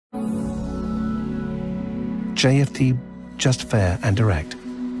JFD, just fair and direct.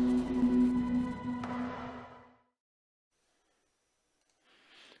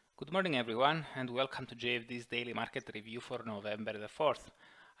 Good morning everyone, and welcome to JFD's daily market review for November the 4th.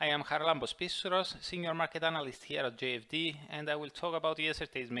 I am Charalambos Pissouros, senior market analyst here at JFD, and I will talk about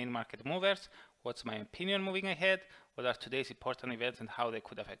yesterday's main market movers, what's my opinion moving ahead, what are today's important events and how they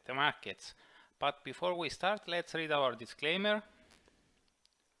could affect the markets. But before we start, let's read our disclaimer.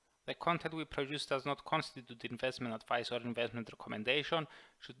 The content we produce does not constitute investment advice or investment recommendation,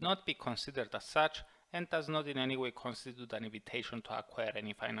 should not be considered as such, and does not in any way constitute an invitation to acquire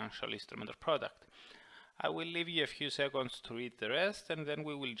any financial instrument or product. I will leave you a few seconds to read the rest, and then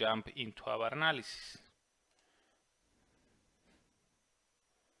we will jump into our analysis.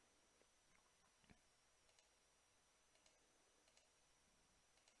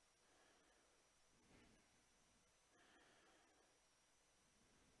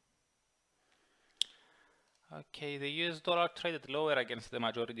 Okay, the US dollar traded lower against the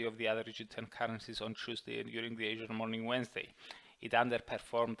majority of the other G10 currencies on Tuesday and during the Asian morning Wednesday. It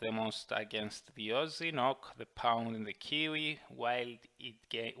underperformed the most against the Aussie, NOK, the pound and the Kiwi, while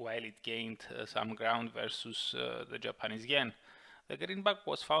it gained some ground versus the Japanese yen. The greenback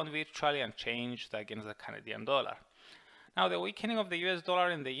was found virtually unchanged against the Canadian dollar. Now, the weakening of the US dollar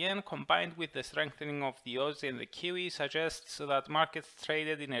and the yen combined with the strengthening of the Aussie and the Kiwi suggests that markets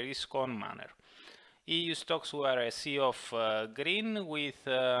traded in a risk-on manner. EU stocks were a sea of green, with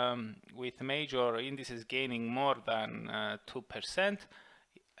major indices gaining more than 2%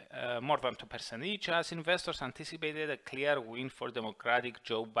 each, as investors anticipated a clear win for Democratic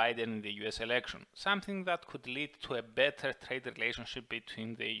Joe Biden in the US election, something that could lead to a better trade relationship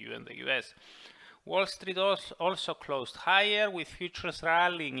between the EU and the US. Wall Street also closed higher, with futures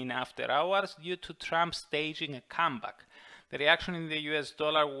rallying in after hours due to Trump staging a comeback. The reaction in the US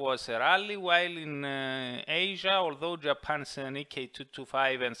dollar was a rally, while in Asia, although Japan's Nikkei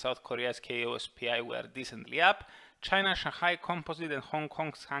 225 and South Korea's KOSPI were decently up, China's Shanghai Composite and Hong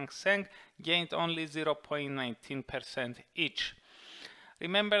Kong's Hang Seng gained only 0.19% each.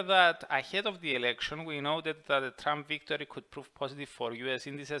 Remember that ahead of the election, we noted that the Trump victory could prove positive for US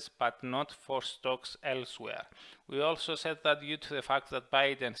indices, but not for stocks elsewhere. We also said that due to the fact that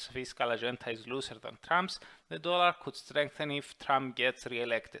Biden's fiscal agenda is looser than Trump's, the dollar could strengthen if Trump gets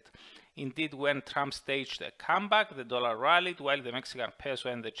re-elected. Indeed, when Trump staged a comeback, the dollar rallied while the Mexican peso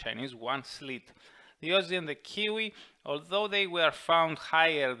and the Chinese yuan slid. The Aussie and the Kiwi, although they were found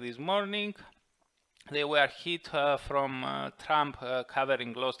higher this morning, they were hit from Trump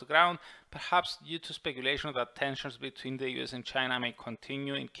covering lost ground, perhaps due to speculation that tensions between the US and China may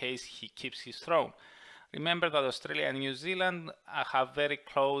continue in case he keeps his throne. Remember that Australia and New Zealand have very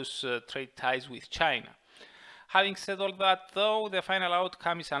close trade ties with China. Having said all that, though, the final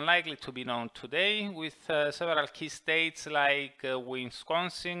outcome is unlikely to be known today, with several key states like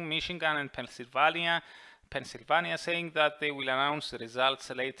Wisconsin, Michigan and Pennsylvania saying that they will announce results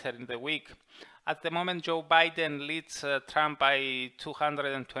later in the week. At the moment, Joe Biden leads Trump by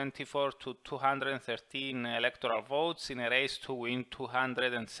 224 to 213 electoral votes in a race to win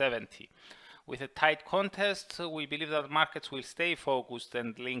 270. With a tight contest, we believe that markets will stay focused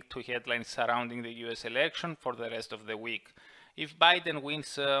and linked to headlines surrounding the US election for the rest of the week. If Biden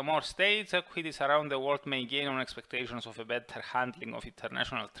wins more states, equities around the world may gain on expectations of a better handling of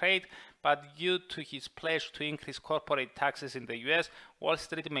international trade, but due to his pledge to increase corporate taxes in the US, Wall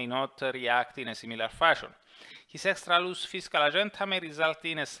Street may not react in a similar fashion. His extra loose fiscal agenda may result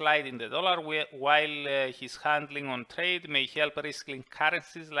in a slide in the dollar, while his handling on trade may help risk-linked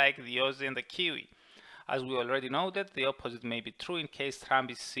currencies like the Aussie and the Kiwi. As we already noted, the opposite may be true in case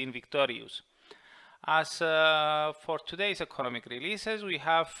Trump is seen victorious. As for today's economic releases, we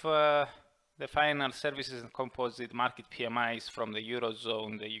have the final services and composite market PMIs from the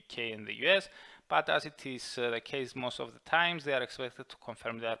Eurozone, the UK and the US, but as it is the case most of the times, they are expected to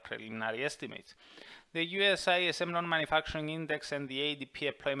confirm their preliminary estimates. The US ISM non-manufacturing index and the ADP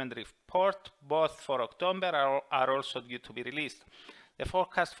employment report, both for October, are also due to be released. The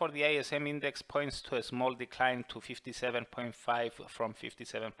forecast for the ISM index points to a small decline to 57.5 from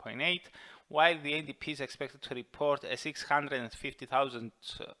 57.8, while the ADP is expected to report a 650,000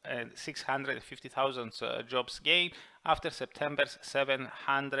 jobs gain after September's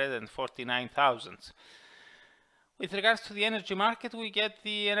 749,000. With regards to the energy market, we get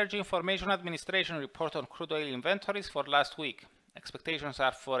the Energy Information Administration report on crude oil inventories for last week. Expectations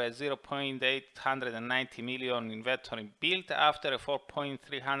are for a 0.890 million inventory build after a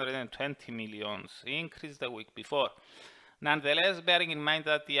 4.320 million increase the week before. Nonetheless, bearing in mind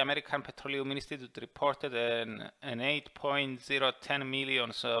that the American Petroleum Institute reported an 8.010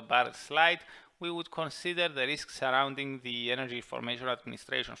 million barrel slide, we would consider the risks surrounding the Energy Information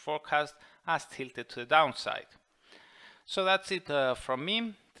Administration forecast as tilted to the downside. So that's it from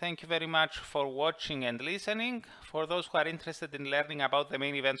me. Thank you very much for watching and listening. For those who are interested in learning about the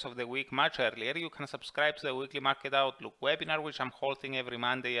main events of the week much earlier, you can subscribe to the Weekly Market Outlook webinar, which I'm holding every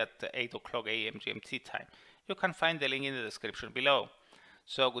Monday at 8 o'clock AM GMT time. You can find the link in the description below.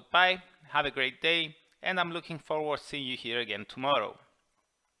 So goodbye, have a great day, and I'm looking forward to seeing you here again tomorrow.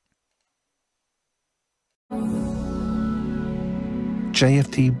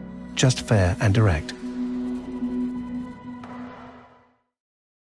 JFD, just fair and direct.